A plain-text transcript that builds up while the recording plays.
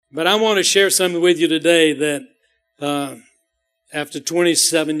But I want to share something with you today that after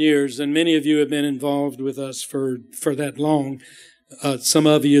 27 years, and many of you have been involved with us for that long. Some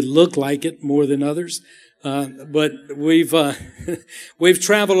of you look like it more than others. But we've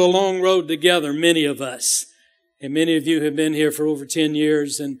traveled a long road together, many of us. And many of you have been here for over 10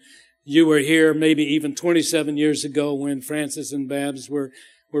 years, and you were here maybe even 27 years ago when Francis and Babs were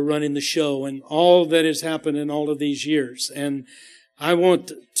running the show, and all that has happened in all of these years. And I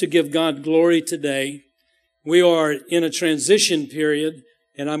want to give God glory today. We are in a transition period,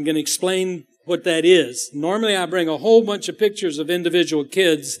 and I'm going to explain what that is. Normally I bring a whole bunch of pictures of individual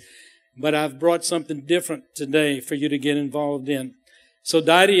kids, but I've brought something different today for you to get involved in. So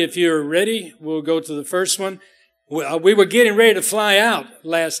Dottie, if you're ready, we'll go to the first one. We were getting ready to fly out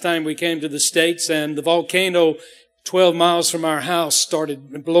last time we came to the States, and the volcano 12 miles from our house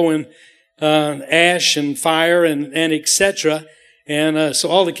started blowing ash and fire and etc. And so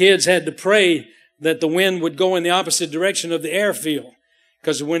all the kids had to pray that the wind would go in the opposite direction of the airfield.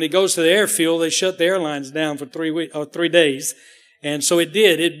 Because when it goes to the airfield, they shut the airlines down for 3 days. And so it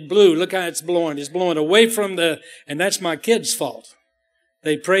did. It blew. Look how it's blowing. It's blowing away from and that's my kids' fault.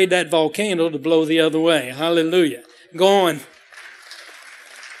 They prayed that volcano to blow the other way. Hallelujah. Go on.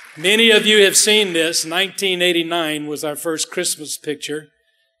 Many of you have seen this. 1989 was our first Christmas picture.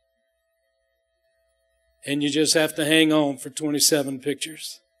 And you just have to hang on for 27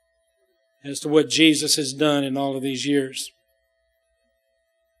 pictures as to what Jesus has done in all of these years.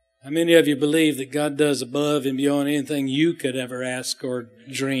 How many of you believe that God does above and beyond anything you could ever ask or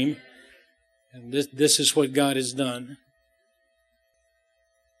dream? And this is what God has done.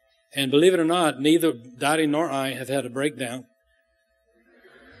 And believe it or not, neither Dottie nor I have had a breakdown.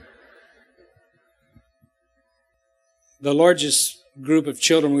 The largest group of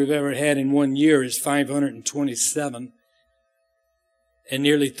children we've ever had in 1 year is 527. And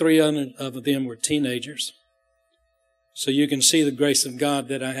nearly 300 of them were teenagers. So you can see the grace of God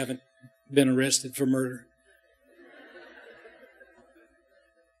that I haven't been arrested for murder.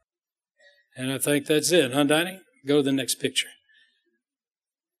 And I think that's it, huh, Donnie? Go to the next picture.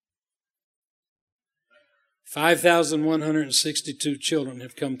 5,162 children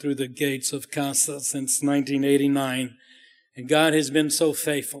have come through the gates of CASA since 1989. And God has been so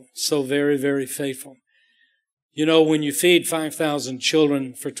faithful, so very, very faithful. You know, when you feed 5,000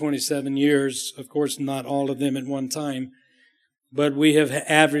 children for 27 years, of course, not all of them at one time, but we have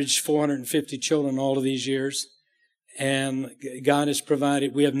averaged 450 children all of these years. And God has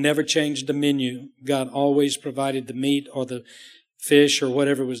provided. We have never changed the menu. God always provided the meat or the fish or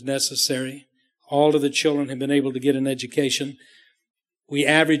whatever was necessary. All of the children have been able to get an education. We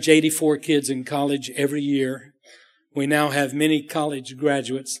average 84 kids in college every year. We now have many college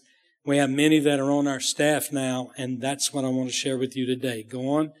graduates. We have many that are on our staff now, and that's what I want to share with you today. Go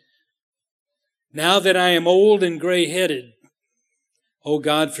on. Now that I am old and gray-headed, O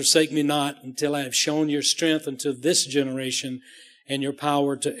God, forsake me not until I have shown your strength unto this generation and your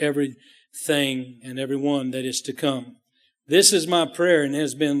power to everything and everyone that is to come. This is my prayer and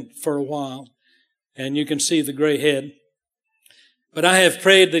has been for a while, and you can see the gray head. But I have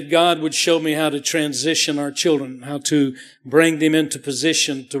prayed that God would show me how to transition our children, how to bring them into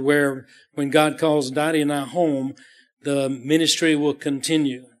position to where when God calls Dottie and I home, the ministry will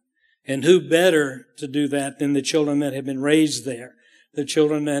continue. And who better to do that than the children that have been raised there, the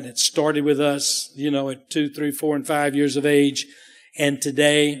children that had started with us, at 2, 3, 4, and 5 years of age, and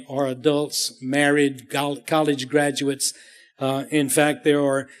today are adults, married, college graduates. In fact, there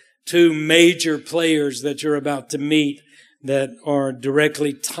are 2 major players that you're about to meet that are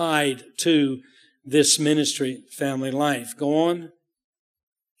directly tied to this ministry, Family Life. Go on.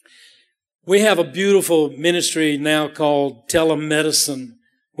 We have a beautiful ministry now called telemedicine,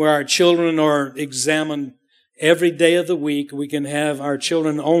 where our children are examined every day of the week. We can have our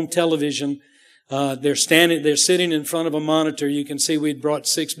children on television. They're sitting in front of a monitor. You can see we'd brought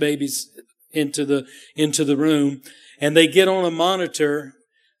 6 babies into the room, and they get on a monitor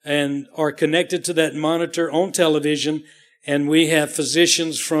and are connected to that monitor on television. And we have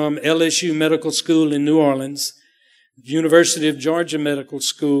physicians from LSU Medical School in New Orleans, University of Georgia Medical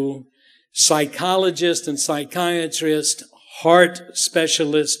School, psychologists and psychiatrists, heart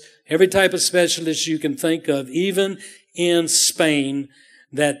specialists, every type of specialist you can think of, even in Spain,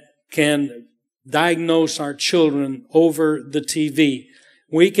 that can diagnose our children over the TV.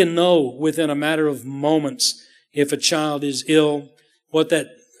 We can know within a matter of moments if a child is ill, what that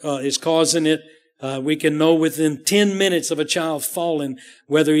is causing it. We can know within 10 minutes of a child falling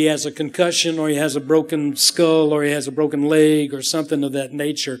whether he has a concussion or he has a broken skull or he has a broken leg or something of that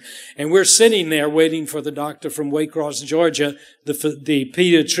nature. And we're sitting there waiting for the doctor from Waycross, Georgia, the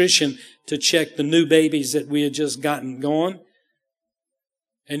pediatrician, to check the new babies that we had just gotten going.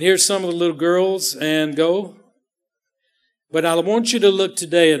 And here's some of the little girls and go. But I want you to look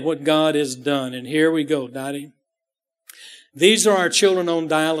today at what God has done. And here we go, Dottie. These are our children on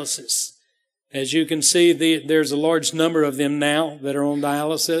dialysis. As you can see, there's a large number of them now that are on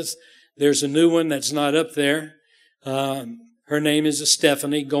dialysis. There's a new one that's not up there. Her name is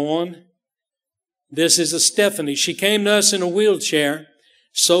Stephanie. Go on. This is a Stephanie. She came to us in a wheelchair,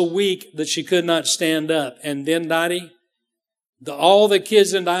 so weak that she could not stand up. And then, Dottie, all the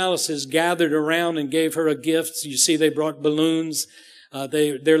kids in dialysis gathered around and gave her a gift. You see, they brought balloons.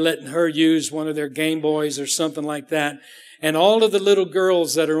 They're letting her use one of their Game Boys or something like that. And all of the little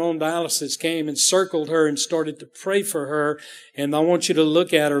girls that are on dialysis came and circled her and started to pray for her. And I want you to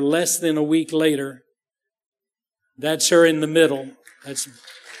look at her less than a week later. That's her in the middle.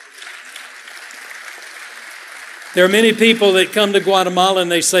 There are many people that come to Guatemala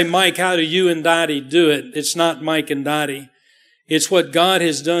and they say, Mike, how do you and Dottie do it? It's not Mike and Dottie. It's what God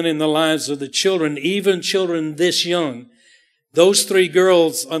has done in the lives of the children, even children this young. Those 3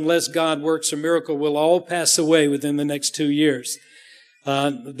 girls, unless God works a miracle, will all pass away within the next 2 years.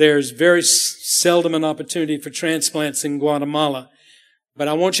 There's very seldom an opportunity for transplants in Guatemala. But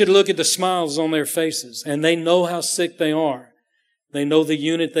I want you to look at the smiles on their faces. And they know how sick they are. They know the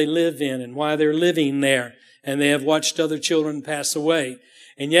unit they live in and why they're living there. And they have watched other children pass away.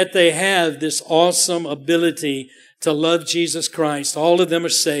 And yet they have this awesome ability to love Jesus Christ. All of them are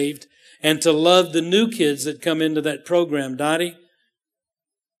saved. And to love the new kids that come into that program. Dottie,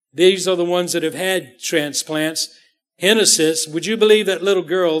 these are the ones that have had transplants. Genesis, would you believe that little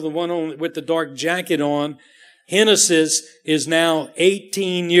girl, the one with the dark jacket on, Genesis is now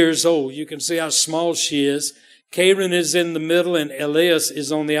 18 years old. You can see how small she is. Karen is in the middle and Elias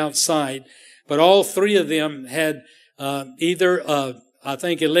is on the outside. But all 3 of them had I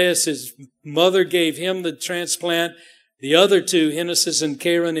think Elias's mother gave him the transplant. The other 2, Genesis and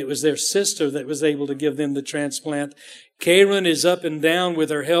Karen, it was their sister that was able to give them the transplant. Karen is up and down with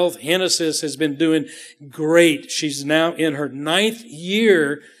her health. Genesis has been doing great. She's now in her 9th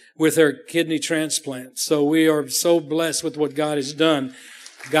year with her kidney transplant. So we are so blessed with what God has done.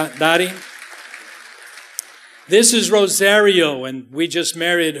 Dottie? This is Rosario, and we just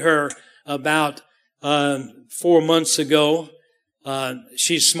married her about 4 months ago.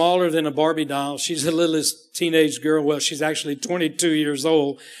 She's smaller than a Barbie doll. She's the littlest teenage girl. Well, she's actually 22 years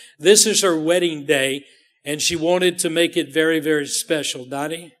old. This is her wedding day, and she wanted to make it very, very special.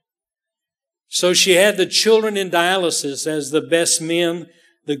 Dottie? So she had the children in dialysis as the best men,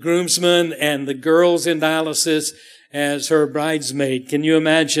 the groomsmen, and the girls in dialysis as her bridesmaid. Can you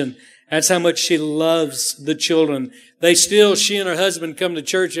imagine? That's how much she loves the children. She and her husband come to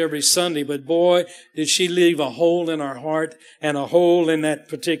church every Sunday, but boy, did she leave a hole in our heart and a hole in that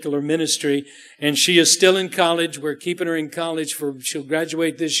particular ministry. And she is still in college. We're keeping her in college she'll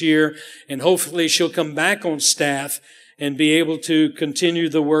graduate this year, and hopefully she'll come back on staff and be able to continue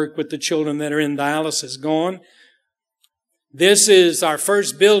the work with the children that are in dialysis. Go on. This is our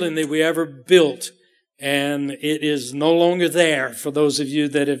first building that we ever built. And it is no longer there. For those of you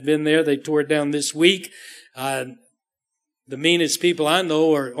that have been there, they tore it down this week. The meanest people I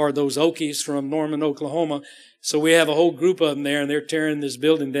know are those Okies from Norman, Oklahoma. So we have a whole group of them there, and they're tearing this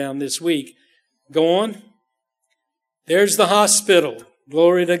building down this week. Go on. There's the hospital.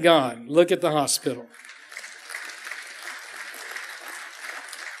 Glory to God. Look at the hospital.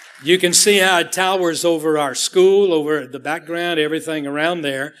 You can see how it towers over our school, over the background, everything around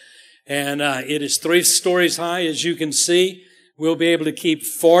there. And it is 3 stories high, as you can see. We'll be able to keep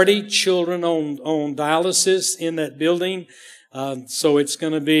 40 children on dialysis in that building. So it's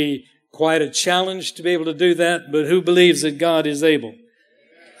going to be quite a challenge to be able to do that. But who believes that God is able?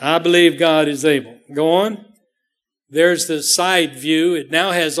 I believe God is able. Go on. There's the side view. It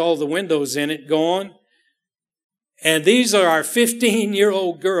now has all the windows in it. Go on. And these are our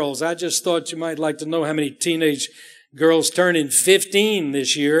 15-year-old girls. I just thought you might like to know how many teenage girls turning 15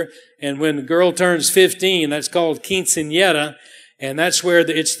 this year. And when a girl turns 15, that's called quinceañera. And that's where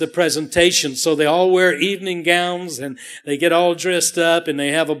it's the presentation. So they all wear evening gowns and they get all dressed up, and they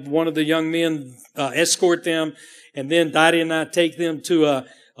have one of the young men escort them. And then Dottie and I take them to a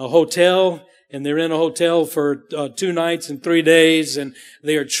hotel, and they're in a hotel for 2 nights and 3 days, and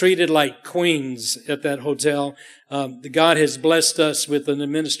they are treated like queens at that hotel. God has blessed us with an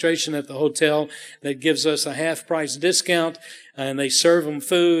administration at the hotel that gives us a half-price discount. and they serve them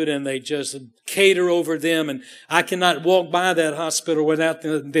food, and they just cater over them. And I cannot walk by that hospital without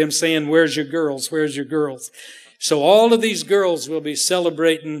them saying, "Where's your girls? Where's your girls?" So all of these girls will be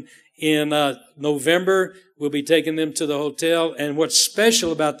celebrating in November. We'll be taking them to the hotel. And what's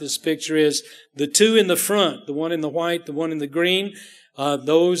special about this picture is the two in the front, the one in the white, the one in the green,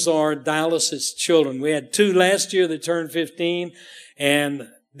 those are dialysis children. We had two last year that turned 15, and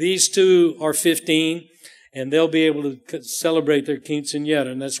these two are 15, and they'll be able to celebrate their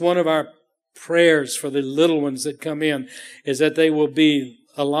quinceañera. And that's one of our prayers for the little ones that come in, is that they will be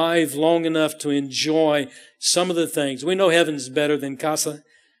alive long enough to enjoy some of the things. We know heaven's better than casa,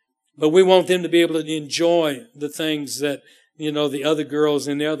 but we want them to be able to enjoy the things that, the other girls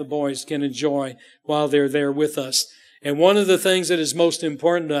and the other boys can enjoy while they're there with us. And one of the things that is most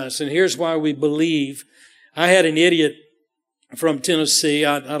important to us, and here's why we believe, I had an idiot from Tennessee.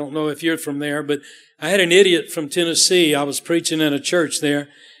 I don't know if you're from there, but I had an idiot from Tennessee. I was preaching in a church there,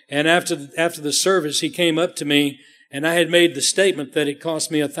 and after the service, he came up to me, and I had made the statement that it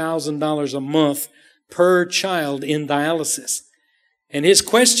cost me $1,000 a month per child in dialysis. And his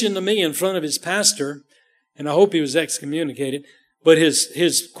question to me in front of his pastor, and I hope he was excommunicated, but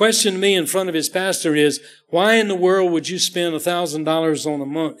his question to me in front of his pastor is, why in the world would you spend $1,000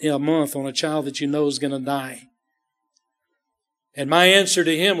 a month on a child that you know is going to die? And my answer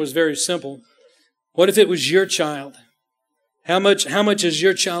to him was very simple. What if it was your child? How much is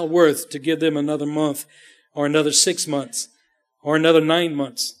your child worth to give them another month or another 6 months or another 9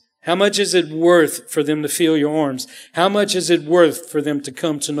 months? How much is it worth for them to feel your arms? How much is it worth for them to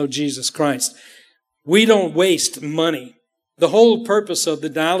come to know Jesus Christ? We don't waste money. The whole purpose of the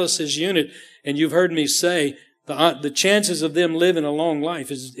dialysis unit, and you've heard me say, the chances of them living a long life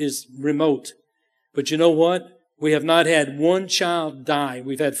is remote. But you know what? We have not had one child die.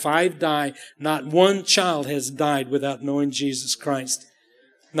 We've had 5 die. Not one child has died without knowing Jesus Christ.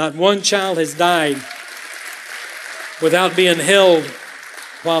 Not one child has died without being held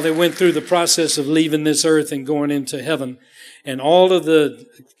while they went through the process of leaving this earth and going into heaven. And all of the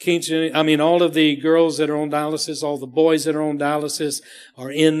girls that are on dialysis, all the boys that are on dialysis are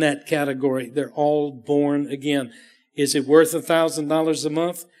in that category. They're all born again. Is it worth $1,000 a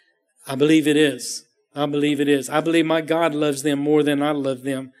month? I believe it is. I believe it is. I believe my God loves them more than I love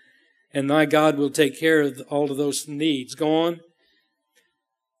them. And my God will take care of all of those needs. Go on.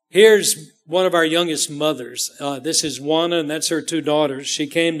 Here's one of our youngest mothers. This is Juana, and that's her 2 daughters. She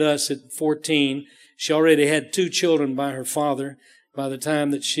came to us at 14. She already had 2 children by her father by the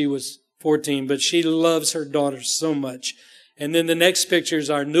time that she was 14, but she loves her daughters so much. And then the next picture is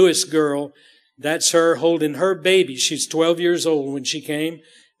our newest girl. That's her holding her baby. She's 12 years old when she came.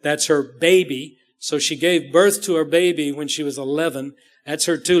 That's her baby. So she gave birth to her baby when she was 11. That's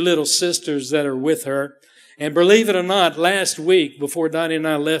her 2 little sisters that are with her. And believe it or not, last week, before Dottie and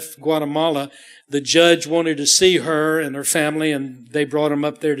I left Guatemala, the judge wanted to see her and her family, and they brought them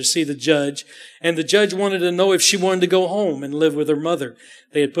up there to see the judge. And the judge wanted to know if she wanted to go home and live with her mother.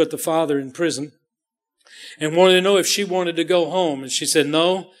 They had put the father in prison and wanted to know if she wanted to go home. And she said,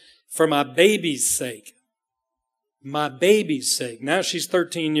 no, for my baby's sake. My baby's sake. Now she's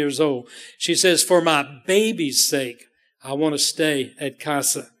 13 years old. She says, for my baby's sake, I want to stay at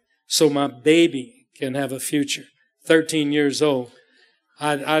casa so my baby can have a future. 13 years old.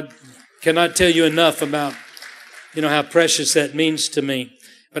 I cannot tell you enough about, how precious that means to me.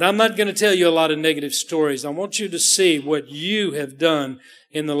 But I'm not going to tell you a lot of negative stories. I want you to see what you have done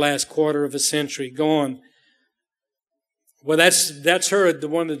in the last quarter of a century. Go on. Well, that's her,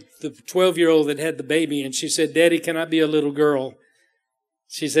 the 12-year-old that had the baby, and she said, Daddy, can I be a little girl?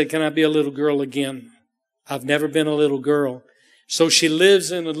 She said, can I be a little girl again? I've never been a little girl. So she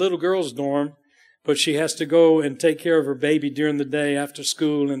lives in a little girl's dorm, but she has to go and take care of her baby during the day after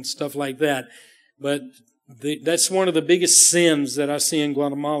school and stuff like that. But that's one of the biggest sins that I see in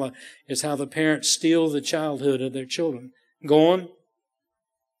Guatemala, is how the parents steal the childhood of their children. Go on.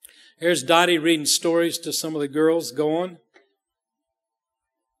 Here's Dottie reading stories to some of the girls. Go on.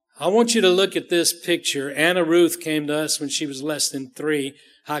 I want you to look at this picture. Anna Ruth came to us when she was less than 3.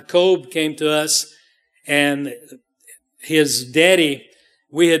 Jacob came to us, and his daddy,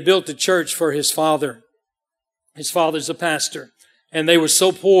 we had built a church for his father. His father's a pastor. And they were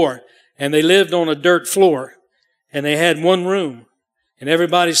so poor, and they lived on a dirt floor, and they had one room, and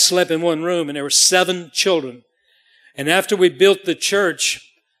everybody slept in one room, and there were 7 children. And after we built the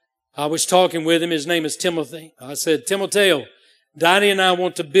church, I was talking with him. His name is Timothy. I said, Timoteo, Dottie and I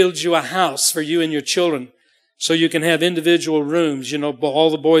want to build you a house for you and your children so you can have individual rooms, all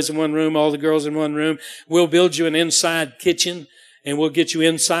the boys in one room, all the girls in one room. We'll build you an inside kitchen, and we'll get you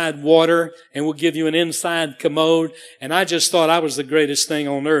inside water, and we'll give you an inside commode. And I just thought I was the greatest thing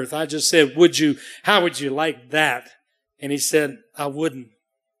on earth. I just said, how would you like that? And he said, I wouldn't.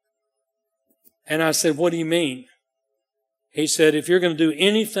 And I said, what do you mean? He said, if you're going to do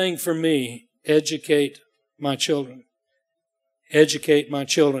anything for me, educate my children. Educate my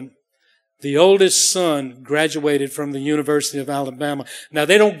children. The oldest son graduated from the University of Alabama. Now,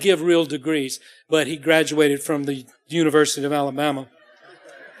 they don't give real degrees, but he graduated from the University of Alabama.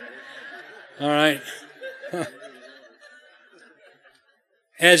 All right.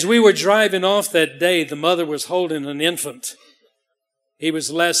 As we were driving off that day, the mother was holding an infant. He was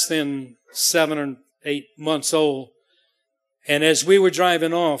less than 7 or 8 months old. And as we were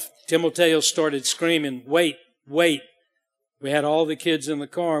driving off, Timoteo started screaming, wait, wait. We had all the kids in the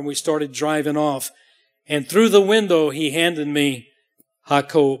car, and we started driving off. And through the window, he handed me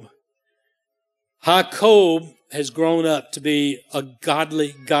Jacob. Jacob has grown up to be a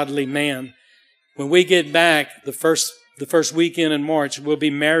godly man. When we get back, the first weekend in March, we'll be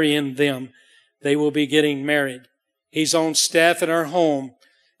marrying them. They will be getting married. He's on staff at our home,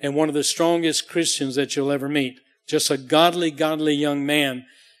 and one of the strongest Christians that you'll ever meet. Just a godly young man.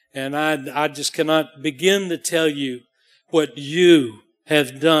 And I just cannot begin to tell you what you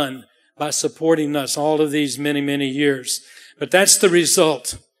have done by supporting us all of these many years. But that's the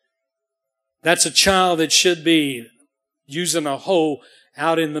result. That's a child that should be using a hoe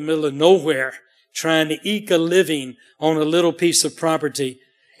out in the middle of nowhere, trying to eke a living on a little piece of property.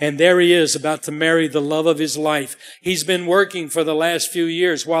 And there he is, about to marry the love of his life. He's been working for the last few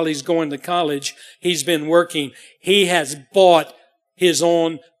years while he's going to college. He's been working. He has bought his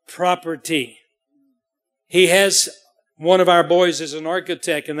own property. One of our boys is an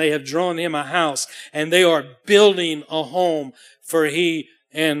architect, and they have drawn him a house, and they are building a home for he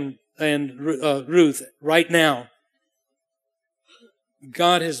and Ruth right now.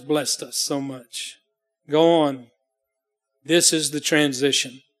 God has blessed us so much. Go on. This is the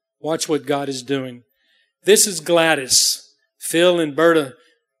transition. Watch what God is doing. This is Gladys. Phil and Berta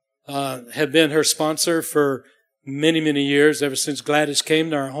have been her sponsor for many years, ever since Gladys came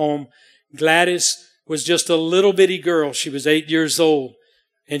to our home. Gladys was just a little bitty girl. She was 8 years old,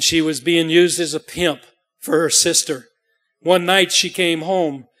 and she was being used as a pimp for her sister. One night she came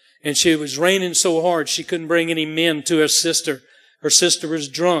home, and it was raining so hard she couldn't bring any men to her sister. Her sister was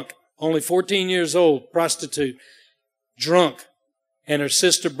drunk, only 14 years old, prostitute, drunk. And her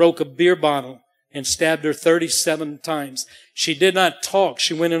sister broke a beer bottle and stabbed her 37 times. She did not talk.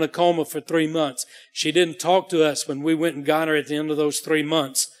 She went in a coma for 3 months. She didn't talk to us when we went and got her at the end of those 3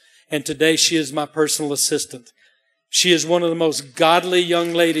 months. And today she is my personal assistant. She is one of the most godly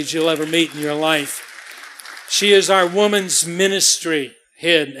young ladies you'll ever meet in your life. She is our women's ministry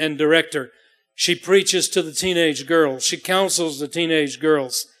head and director. She preaches to the teenage girls. She counsels the teenage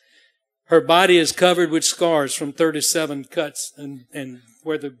girls. Her body is covered with scars from 37 cuts and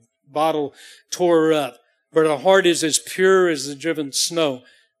where the bottle tore her up. But her heart is as pure as the driven snow.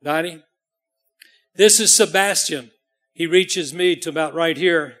 Dottie? This is Sebastian. He reaches me to about right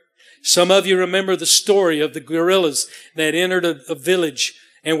here. Some of you remember the story of the guerrillas that entered a village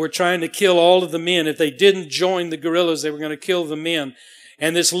and were trying to kill all of the men. If they didn't join the guerrillas, they were going to kill the men.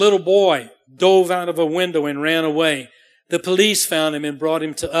 And this little boy dove out of a window and ran away. The police found him and brought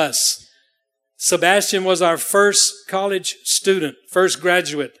him to us. Sebastian was our first college student, first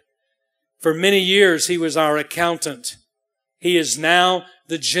graduate. For many years, he was our accountant. He is now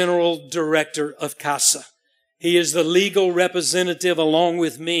the general director of CASA. He is the legal representative along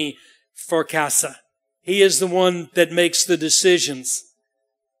with me for CASA. He is the one that makes the decisions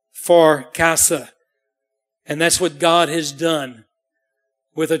for CASA. And that's what God has done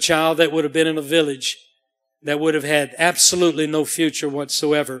with a child that would have been in a village that would have had absolutely no future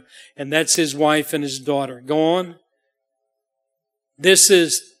whatsoever. And that's his wife and his daughter. Go on. This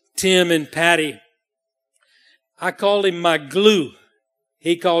is Tim and Patty. I call him my glue.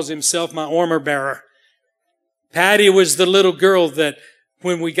 He calls himself my armor bearer. Patty was the little girl that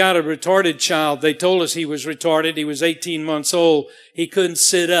when we got a retarded child, they told us he was retarded. He was 18 months old. He couldn't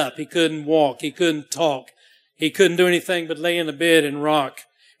sit up. He couldn't walk. He couldn't talk. He couldn't do anything but lay in the bed and rock.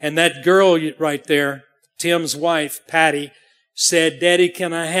 And that girl right there, Tim's wife, Patty, said, "Daddy,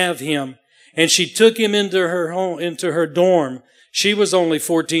 can I have him?" And she took him into her home, into her dorm. She was only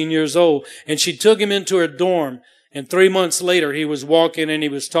 14 years old. And she took him into her dorm. And 3 months later, he was walking and he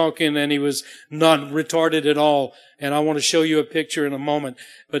was talking and he was not retarded at all. And I want to show you a picture in a moment.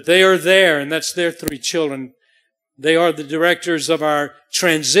 But they are there, and that's their 3 children. They are the directors of our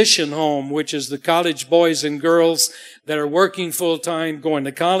transition home, which is the college boys and girls that are working full-time, going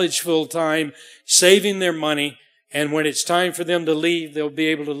to college full-time, saving their money, And when it's time for them to leave, they'll be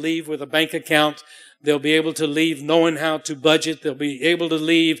able to leave with a bank account. They'll be able to leave knowing how to budget. They'll be able to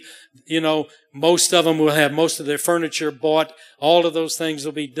leave, most of them will have most of their furniture bought. All of those things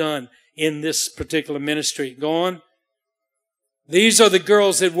will be done in this particular ministry. Go on. These are the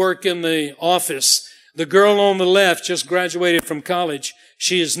girls that work in the office. The girl on the left just graduated from college.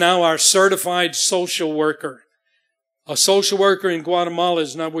 She is now our certified social worker. A social worker in Guatemala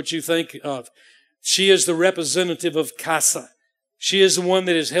is not what you think of. She is the representative of CASA. She is the one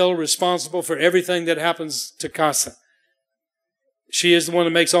that is held responsible for everything that happens to CASA. She is the one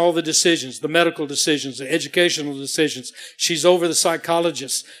that makes all the decisions, the medical decisions, the educational decisions. She's over the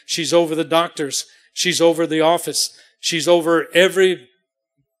psychologists. She's over the doctors. She's over the office. She's over every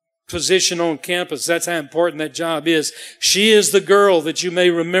position on campus. That's how important that job is. She is the girl that you may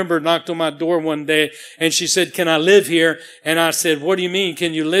remember knocked on my door one day and she said, "Can I live here?" And I said, "What do you mean,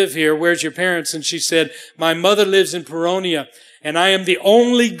 can you live here? Where's your parents?" And she said, "My mother lives in Peronia and I am the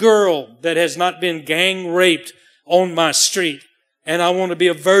only girl that has not been gang raped on my street. And I want to be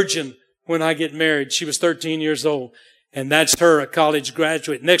a virgin when I get married." She was 13 years old. And that's her, a college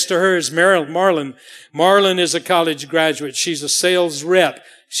graduate. Next to her is Marlon. Marlon is a college graduate. She's a sales rep.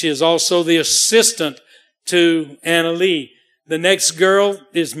 She is also the assistant to Anna Lee. The next girl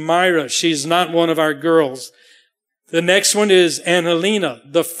is Myra. She's not one of our girls. The next one is Annalena,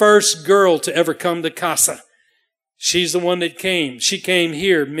 the first girl to ever come to CASA. She's the one that came. She came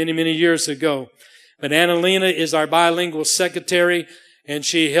here many, many years ago. But Annalena is our bilingual secretary, and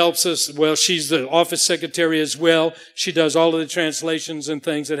she helps us. Well, she's the office secretary as well. She does all of the translations and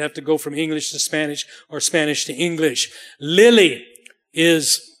things that have to go from English to Spanish or Spanish to English. Lily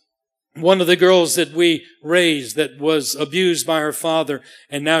is one of the girls that we raised that was abused by her father,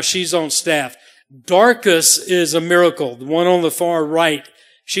 and now she's on staff. Dorcas is a miracle, the one on the far right.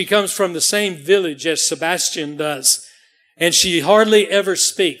 She comes from the same village as Sebastian does, and she hardly ever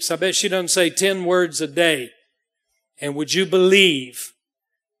speaks. I bet she doesn't say 10 words a day. And would you believe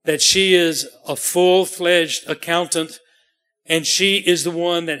that she is a full-fledged accountant, and she is the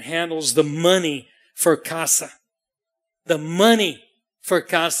one that handles the money for CASA. The money for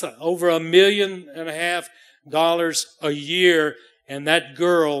CASA, over $1.5 million a year, and that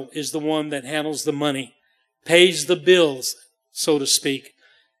girl is the one that handles the money, pays the bills, so to speak.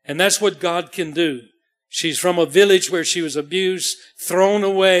 And that's what God can do. She's from a village where she was abused, thrown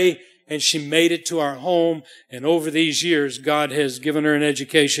away, and she made it to our home. And over these years, God has given her an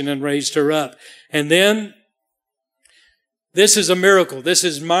education and raised her up. And then, this is a miracle. This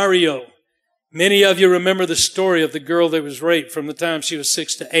is Mario. Many of you remember the story of the girl that was raped from the time she was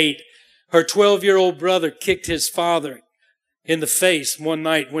 6 to 8. Her 12-year-old brother kicked his father in the face one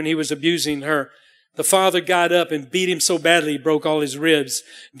night when he was abusing her. The father got up and beat him so badly he broke all his ribs.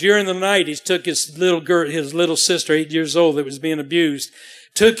 During the night, he took his little sister, 8 years old, that was being abused,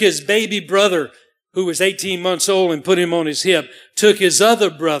 took his baby brother, who was 18 months old, and put him on his hip, took his other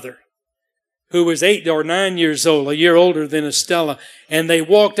brother, who was 8 or 9 years old, a year older than Estella, and they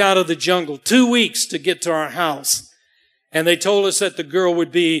walked out of the jungle 2 weeks to get to our house. And they told us that the girl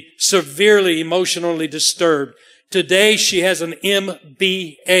would be severely emotionally disturbed. Today, she has an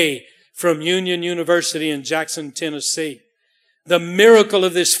MBA from Union University in Jackson, Tennessee. The miracle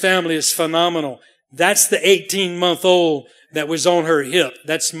of this family is phenomenal. That's the 18-month-old that was on her hip.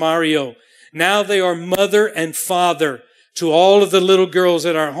 That's Mario. Now they are mother and father to all of the little girls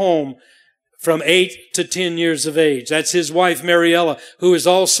at our home from 8 to 10 years of age. That's his wife, Mariella, who is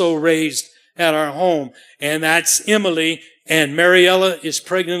also raised at our home. And that's Emily, and Mariella is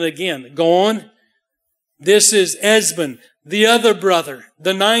pregnant again. Go on. This is Esmond, the other brother,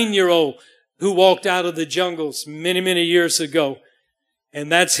 the 9-year-old who walked out of the jungles many, many years ago.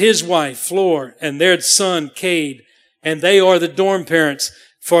 And that's his wife, Flor, and their son, Cade. And they are the dorm parents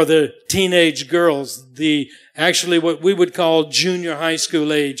for the teenage girls, actually what we would call junior high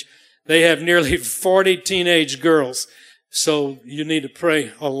school age. They have nearly 40 teenage girls. So you need to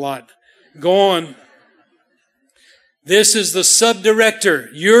pray a lot. Go on. This is the subdirector,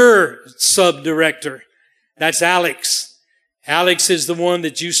 your subdirector. That's Alex. Alex is the one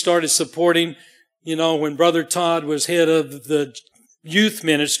that you started supporting, when Brother Todd was head of the youth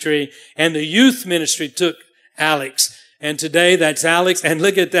ministry, and the youth ministry took Alex. And today that's Alex. And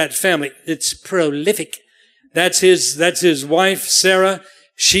look at that family. It's prolific. That's his wife, Sarah.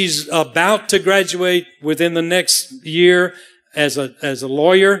 She's about to graduate within the next year as a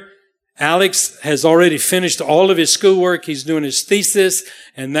lawyer. Alex has already finished all of his schoolwork. He's doing his thesis,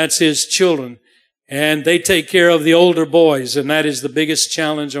 and that's his children. And they take care of the older boys, and that is the biggest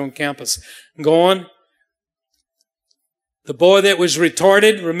challenge on campus. Go on. The boy that was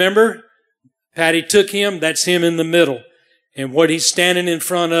retarded, remember? Patty took him. That's him in the middle. And what he's standing in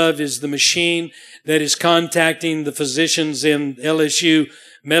front of is the machine that is contacting the physicians in LSU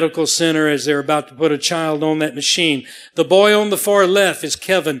Medical Center as they're about to put a child on that machine. The boy on the far left is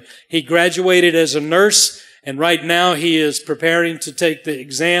Kevin. He graduated as a nurse, and right now he is preparing to take the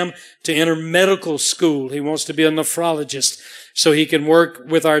exam to enter medical school. He wants to be a nephrologist so he can work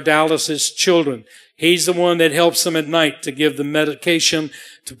with our dialysis children. He's the one that helps them at night to give the medication,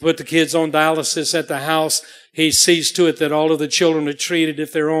 to put the kids on dialysis at the house. He sees to it that all of the children are treated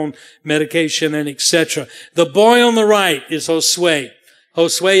if they're on medication and etc. The boy on the right is Josue.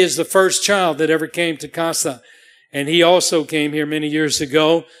 Josue is the first child that ever came to Casa. And he also came here many years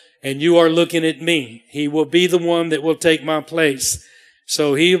ago. And you are looking at me. He will be the one that will take my place.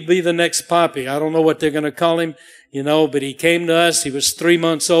 So he'll be the next Poppy. I don't know what they're going to call him, but he came to us. He was 3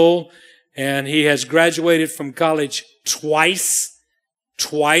 months old. And he has graduated from college twice.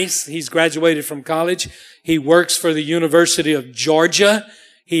 He's graduated from college. He works for the University of Georgia.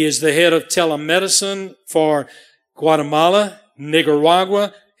 He is the head of telemedicine for Guatemala,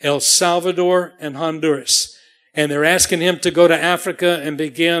 Nicaragua, El Salvador, and Honduras. And they're asking him to go to Africa and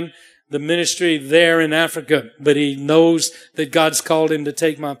begin the ministry there in Africa. But he knows that God's called him to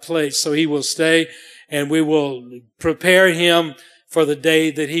take my place. So he will stay, and we will prepare him for the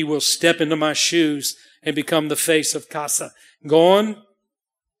day that he will step into my shoes and become the face of Casa. Go on.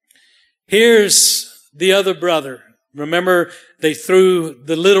 Here's the other brother. Remember, they threw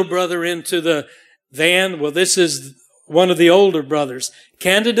the little brother into the van? Well, this is one of the older brothers.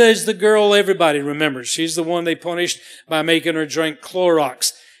 Candida is the girl everybody remembers. She's the one they punished by making her drink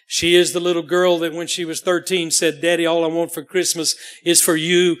Clorox. She is the little girl that when she was 13 said, Daddy, all I want for Christmas is for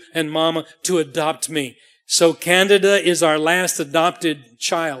you and Mama to adopt me. So Candida is our last adopted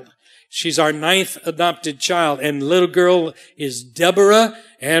child. She's our 9th adopted child. And the little girl is Deborah.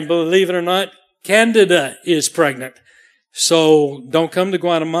 And believe it or not, Candida is pregnant. So don't come to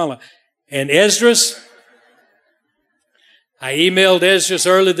Guatemala. And Esdras, I emailed Esdras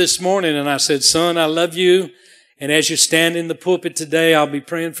early this morning and I said, son, I love you. And as you stand in the pulpit today, I'll be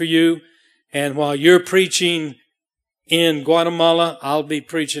praying for you. And while you're preaching in Guatemala, I'll be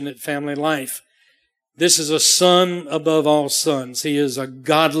preaching at Family Life. This is a son above all sons. He is a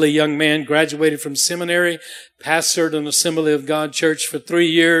godly young man, graduated from seminary, pastored an Assembly of God church for 3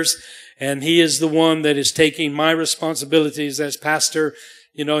 years, and he is the one that is taking my responsibilities as pastor.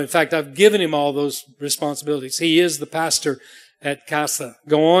 In fact, I've given him all those responsibilities. He is the pastor at Casa.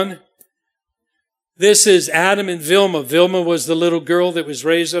 Go on. This is Adam and Vilma. Vilma was the little girl that was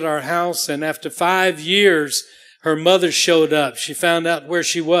raised at our house, and after 5 years, her mother showed up. She found out where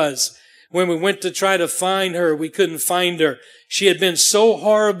she was. When we went to try to find her, we couldn't find her. She had been so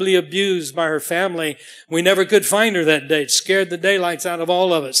horribly abused by her family, we never could find her that day. It scared the daylights out of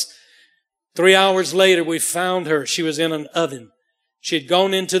all of us. 3 hours later, we found her. She was in an oven. She had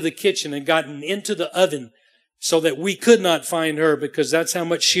gone into the kitchen and gotten into the oven so that we could not find her because that's how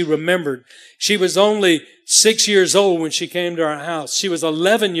much she remembered. She was only 6 years old when she came to our house. She was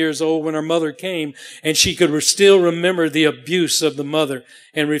 11 years old when her mother came, and she could still remember the abuse of the mother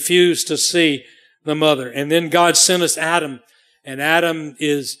and refused to see the mother. And then God sent us Adam, and Adam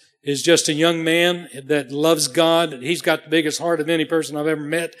is just a young man that loves God. He's got the biggest heart of any person I've ever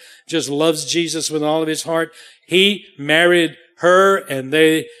met, just loves Jesus with all of his heart. He married her, and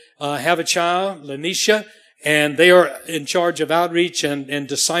they have a child, Lanisha, and they are in charge of outreach and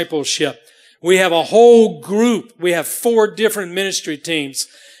discipleship. We have a whole group. We have 4 different ministry teams,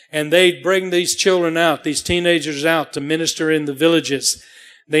 and they bring these children out, these teenagers out to minister in the villages.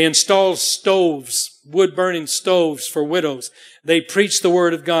 They install stoves, wood-burning stoves for widows. They preach the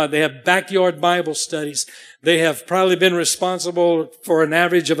Word of God. They have backyard Bible studies. They have probably been responsible for an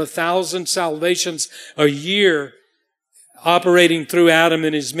average of 1,000 salvations a year operating through Adam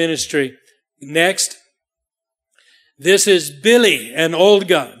and his ministry. Next. This is Billy and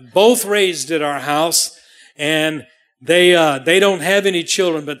Olga, both raised at our house, and they don't have any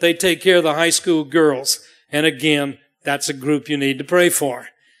children, but they take care of the high school girls. And again, that's a group you need to pray for.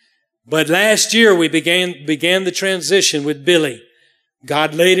 But last year we began the transition with Billy.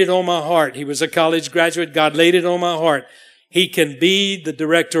 God laid it on my heart. He was a college graduate. God laid it on my heart. He can be the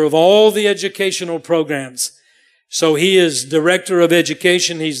director of all the educational programs. So he is director of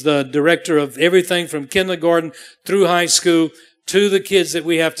education. He's the director of everything from kindergarten through high school to the kids that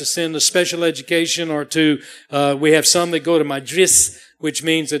we have to send to special education or to, we have some that go to Madris, which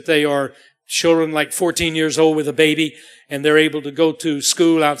means that they are children like 14 years old with a baby and they're able to go to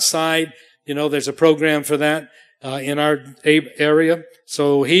school outside. There's a program for that, in our area.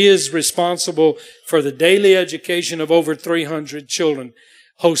 So he is responsible for the daily education of over 300 children.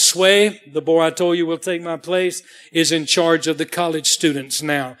 Josue, the boy I told you will take my place, is in charge of the college students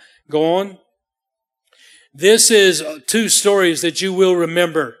now. Go on. This is two stories that you will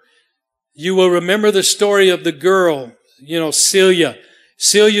remember. You will remember the story of the girl, Celia.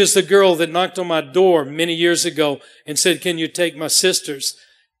 Celia's the girl that knocked on my door many years ago and said, "Can you take my sisters?"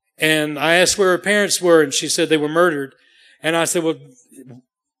 And I asked where her parents were, and she said they were murdered. And I said, "Well,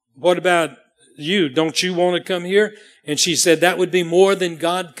 what about you? Don't you want to come here?" And she said, "That would be more than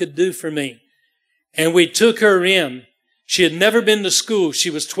God could do for me." And we took her in. She had never been to school. She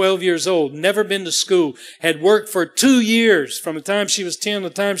was 12 years old, never been to school, had worked for 2 years from the time she was 10 to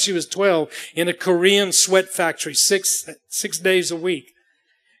the time she was 12 in a Korean sweat factory, six days a week.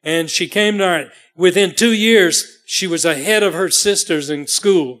 And she came to our, within 2 years, she was ahead of her sisters in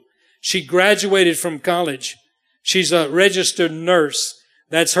school. She graduated from college. She's a registered nurse.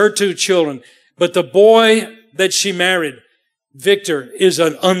 That's her 2 children. But the boy that she married, Victor, is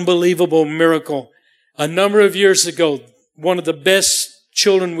an unbelievable miracle. A number of years ago, one of the best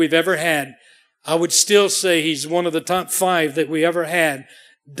children we've ever had, I would still say he's one of the top 5 that we ever had,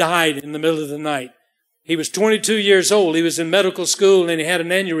 died in the middle of the night. He was 22 years old. He was in medical school and he had an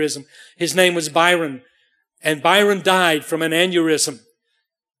aneurysm. His name was Byron. And Byron died from an aneurysm.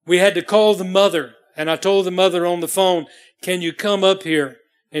 We had to call the mother. And I told the mother on the phone, "Can you come up here?"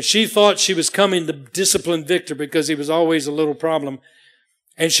 And she thought she was coming to discipline Victor because he was always a little problem.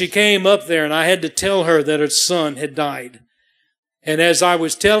 And she came up there and I had to tell her that her son had died. And as I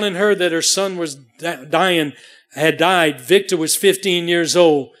was telling her that her son was had died, Victor was 15 years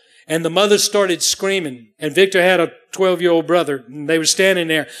old. And the mother started screaming. And Victor had a 12-year-old brother. And they were standing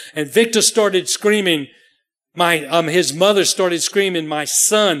there. And Victor started screaming. His mother started screaming, my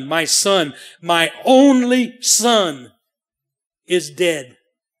son, my only son is dead."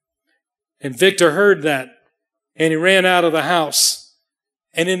 And Victor heard that. And he ran out of the house.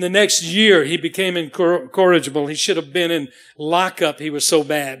 And in the next year, he became incorrigible. He should have been in lockup. He was so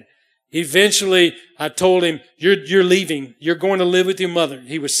bad. Eventually, I told him, you're leaving. You're going to live with your mother.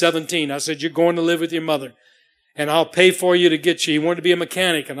 He was 17. I said, "You're going to live with your mother. And I'll pay for you to get you." He wanted to be a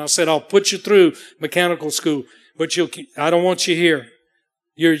mechanic. And I said, "I'll put you through mechanical school. But I don't want you here.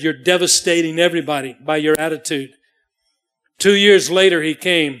 You're devastating everybody by your attitude." 2 years later, he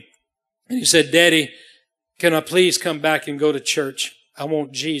came. And he said, "Daddy, can I please come back and go to church? I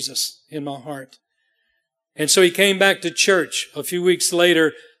want Jesus in my heart." And so he came back to church. A few weeks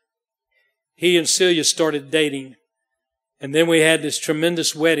later, he and Celia started dating. And then we had this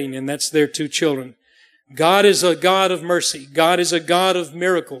tremendous wedding, and that's their 2 children. God is a God of mercy. God is a God of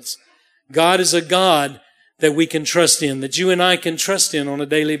miracles. God is a God that we can trust in, that you and I can trust in on a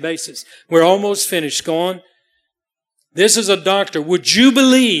daily basis. We're almost finished. Go on. This is a doctor. Would you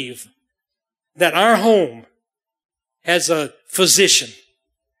believe that our home has a physician,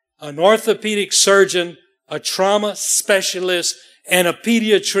 an orthopedic surgeon, a trauma specialist, and a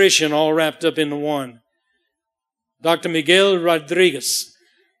pediatrician all wrapped up into one? Dr. Miguel Rodriguez.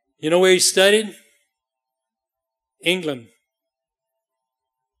 You know where he studied? England,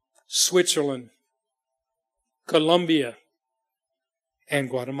 Switzerland, Colombia, and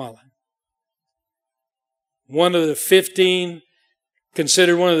Guatemala.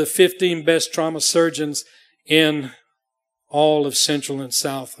 Considered one of the 15 best trauma surgeons in all of Central and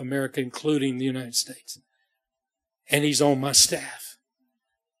South America, including the United States. And he's on my staff.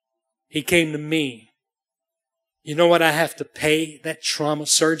 He came to me. You know what I have to pay that trauma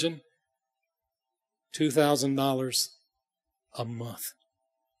surgeon? $2,000 a month.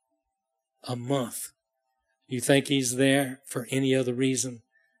 A month. You think he's there for any other reason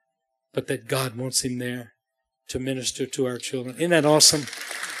but that God wants him there to minister to our children? Isn't that awesome?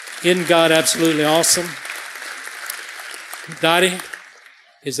 Isn't God absolutely awesome? Dottie,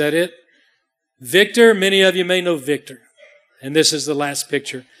 is that it? Victor, many of you may know Victor. And this is the last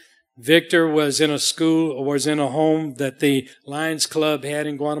picture. Victor was in a school, or was in a home that the Lions Club had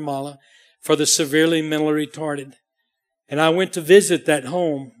in Guatemala for the severely mentally retarded. And I went to visit that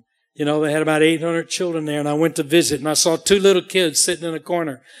home. You know, they had about 800 children there, and I went to visit, and I saw 2 little kids sitting in a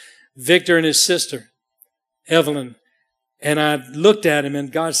corner, Victor and his sister, Evelyn. And I looked at him,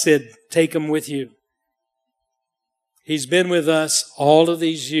 and God said, "Take him with you." He's been with us all of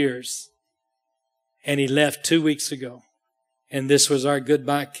these years, and he left 2 weeks ago. And this was our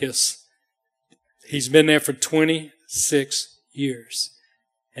goodbye kiss. He's been there for 26 years.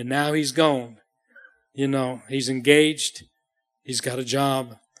 And now he's gone. You know, he's engaged. He's got a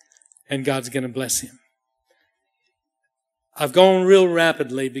job. And God's going to bless him. I've gone real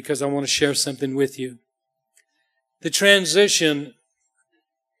rapidly because I want to share something with you. The transition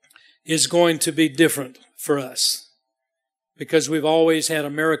is going to be different for us because we've always had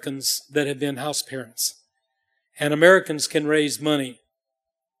Americans that have been house parents. And Americans can raise money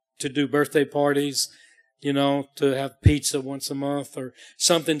to do birthday parties, to have pizza once a month or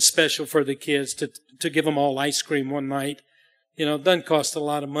something special for the kids, to give them all ice cream one night. It doesn't cost a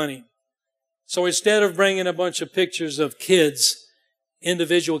lot of money. So instead of bringing a bunch of pictures of kids,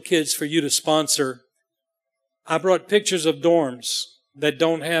 individual kids for you to sponsor, I brought pictures of dorms that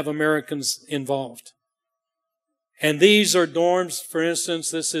don't have Americans involved. And these are dorms, for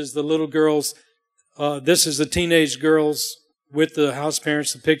instance, this is the little girls, this is the teenage girls with the house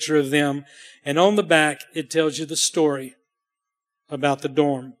parents, a picture of them. And on the back, it tells you the story about the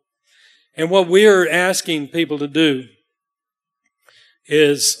dorm. And what we're asking people to do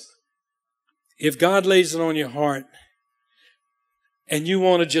is, if God lays it on your heart and you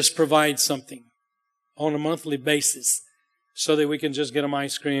want to just provide something on a monthly basis so that we can just get them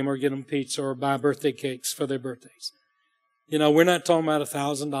ice cream or get them pizza or buy birthday cakes for their birthdays. We're not talking about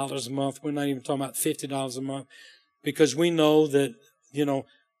 $1,000 a month. We're not even talking about $50 a month, because we know that,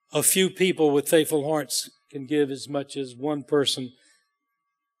 a few people with faithful hearts can give as much as one person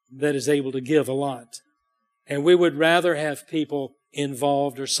that is able to give a lot. And we would rather have people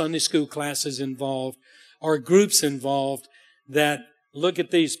involved, or Sunday school classes involved, or groups involved, that look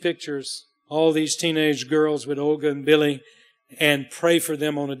at these pictures, all these teenage girls with Olga and Billy, and pray for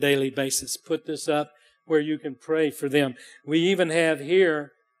them on a daily basis. Put this up where you can pray for them. We even have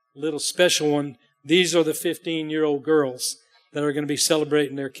here a little special one. These are the 15-year-old girls that are going to be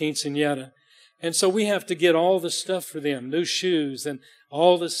celebrating their quinceañera. And so we have to get all the stuff for them, new shoes and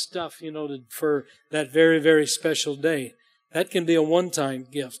all the stuff, for that very, very special day. That can be a one-time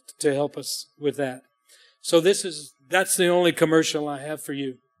gift to help us with that. So that's the only commercial I have for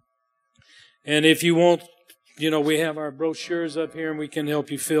you. And if you want, we have our brochures up here and we can help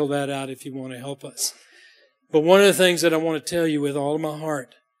you fill that out if you want to help us. But one of the things that I want to tell you with all of my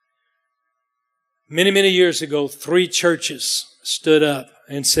heart, many, many years ago, 3 churches stood up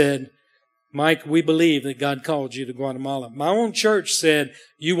and said, Mike, we believe that God called you to Guatemala. My own church said,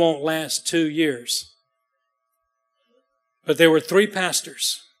 you won't last 2 years. But there were 3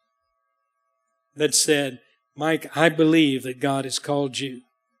 pastors that said, Mike, I believe that God has called you.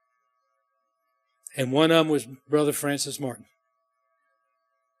 And one of them was Brother Francis Martin.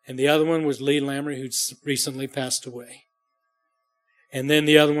 And the other one was Lee Lamry, who's recently passed away. And then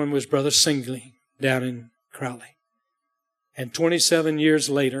the other one was Brother Singley down in Crowley. And 27 years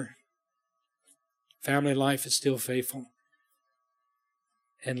later, family life is still faithful.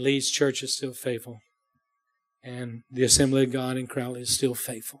 And Lee's church is still faithful. And the Assembly of God in Crowley is still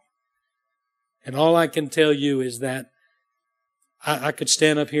faithful. And all I can tell you is that I could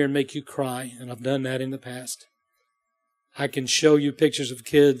stand up here and make you cry, and I've done that in the past. I can show you pictures of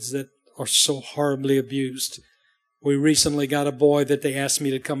kids that are so horribly abused. We recently got a boy that they asked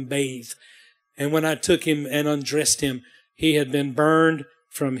me to come bathe. And when I took him and undressed him, he had been burned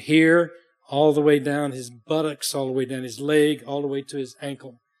from here all the way down his buttocks, all the way down his leg, all the way to his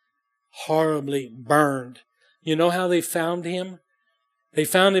ankle. Horribly burned. You know how they found him? They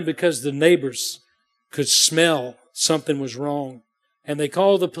found him because the neighbors could smell something was wrong. And they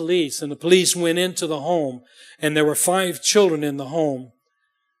called the police, and the police went into the home, and there were 5 children in the home.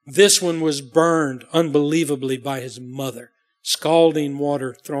 This one was burned unbelievably by his mother, scalding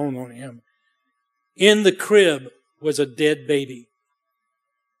water thrown on him. In the crib was a dead baby.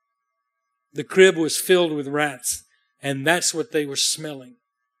 The crib was filled with rats, and that's what they were smelling,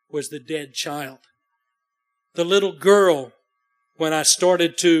 was the dead child. The little girl, when I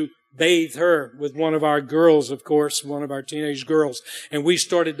started to bathe her with one of our girls, of course, one of our teenage girls, and we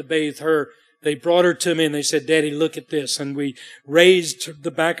started to bathe her, they brought her to me and they said, Daddy, look at this. And we raised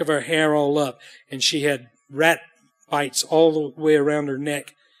the back of her hair all up, and she had rat bites all the way around her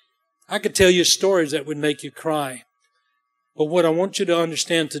neck. I could tell you stories that would make you cry. But what I want you to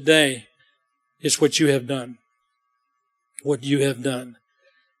understand today is what you have done. What you have done.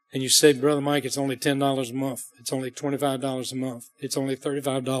 And you say, Brother Mike, it's only $10 a month. It's only $25 a month. It's only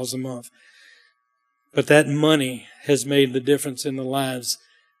 $35 a month. But that money has made the difference in the lives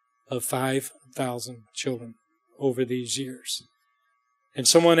of 5,000 children over these years. And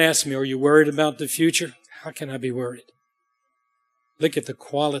someone asked me, are you worried about the future? How can I be worried? Look at the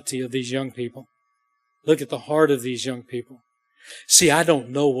quality of these young people. Look at the heart of these young people. See, I don't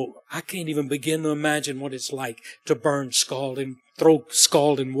know. I can't even begin to imagine what it's like to burn scalding, throw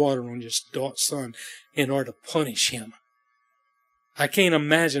scalding water on your son in order to punish him. I can't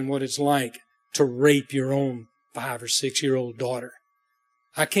imagine what it's like to rape your own 5 or 6-year-old daughter.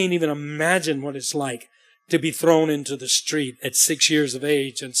 I can't even imagine what it's like to be thrown into the street at 6 years of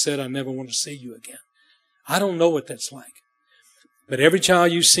age and said, I never want to see you again. I don't know what that's like. But every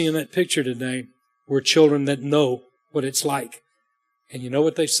child you see in that picture today were children that know what it's like. And you know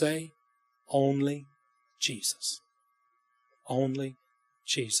what they say? Only Jesus. Only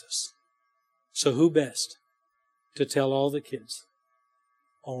Jesus. So who best to tell all the kids?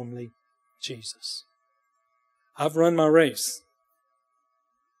 Only Jesus. I've run my race.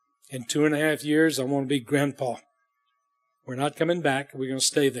 In 2.5 years, I want to be grandpa. We're not coming back. We're going to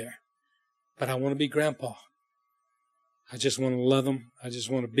stay there. But I want to be grandpa. I just want to love them. I just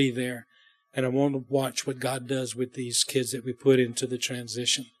want to be there. And I want to watch what God does with these kids that we put into the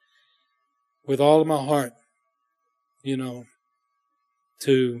transition. With all of my heart, to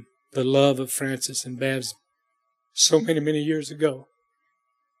the love of Francis and Babs so many, many years ago.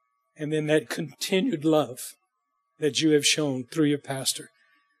 And then that continued love that you have shown through your pastor.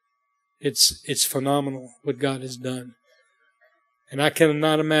 It's phenomenal what God has done. And I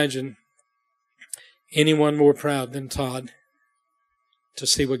cannot imagine anyone more proud than Todd to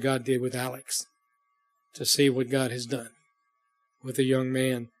see what God did with Alex, to see what God has done with a young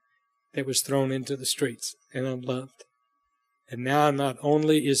man that was thrown into the streets and unloved. And now not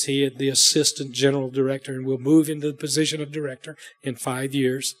only is he the assistant general director and will move into the position of director in 5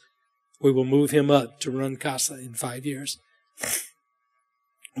 years, we will move him up to run CASA in 5 years.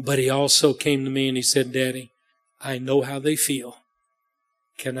 But he also came to me and he said, Daddy, I know how they feel.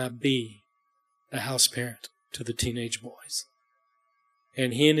 Can I be the house parent to the teenage boys?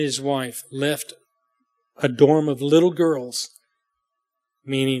 And he and his wife left a dorm of little girls,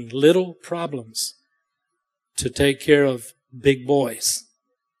 meaning little problems, to take care of big boys,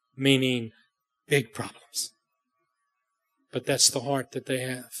 meaning big problems. But that's the heart that they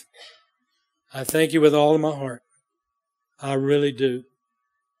have. I thank you with all of my heart. I really do.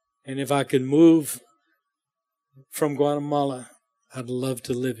 And if I could move from Guatemala, I'd love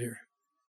to live here.